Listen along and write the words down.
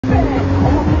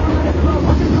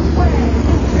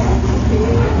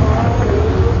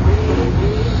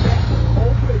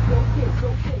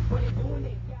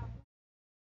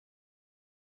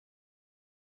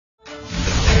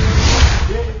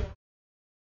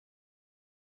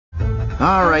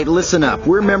Alright, listen up.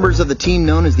 We're members of the team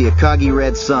known as the Akagi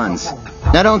Red Suns.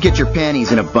 Now don't get your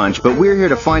panties in a bunch, but we're here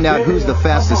to find out who's the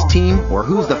fastest team or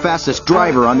who's the fastest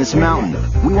driver on this mountain.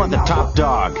 We want the top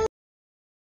dog.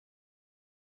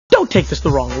 Don't take this the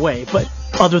wrong way, but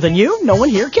other than you, no one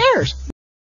here cares.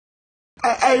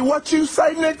 Hey, what you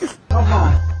say, nigga?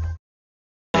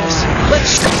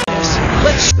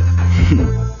 Let's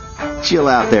Chill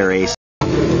out there, Ace.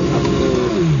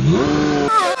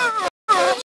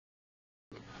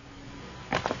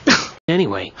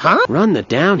 Anyway, Huh? run the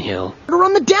downhill.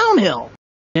 run the downhill.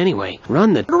 Anyway,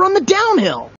 run the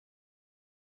downhill.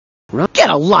 Run. Get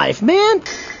a life, man.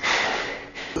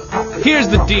 Here's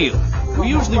the deal. We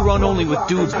usually run only with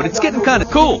dudes, but it's getting kind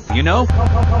of cool, you know?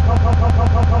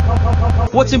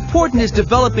 What's important is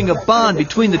developing a bond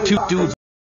between the two dudes.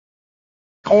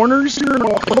 Corners?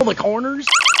 All the corners?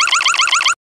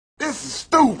 This is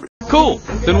stupid. Cool.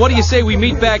 Then what do you say we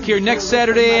meet back here next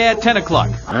Saturday at 10 o'clock?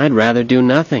 I'd rather do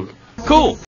nothing.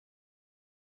 Cool.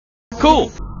 Cool.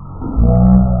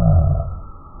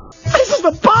 This is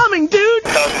the bombing, dude!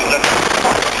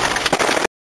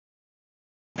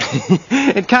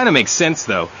 It kind of makes sense,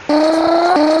 though. We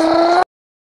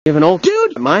have an old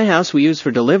dude at my house we use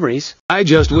for deliveries. I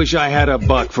just wish I had a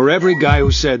buck for every guy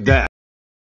who said that.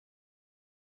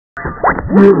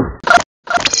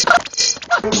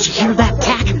 Did you hear that,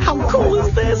 Tack? How cool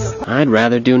is this? I'd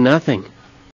rather do nothing.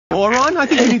 Moron, I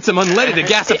think you need some unleaded to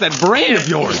gas up that brain of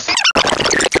yours.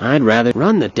 I'd rather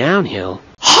run the downhill.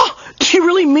 Do you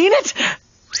really mean it?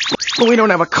 But we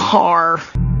don't have a car.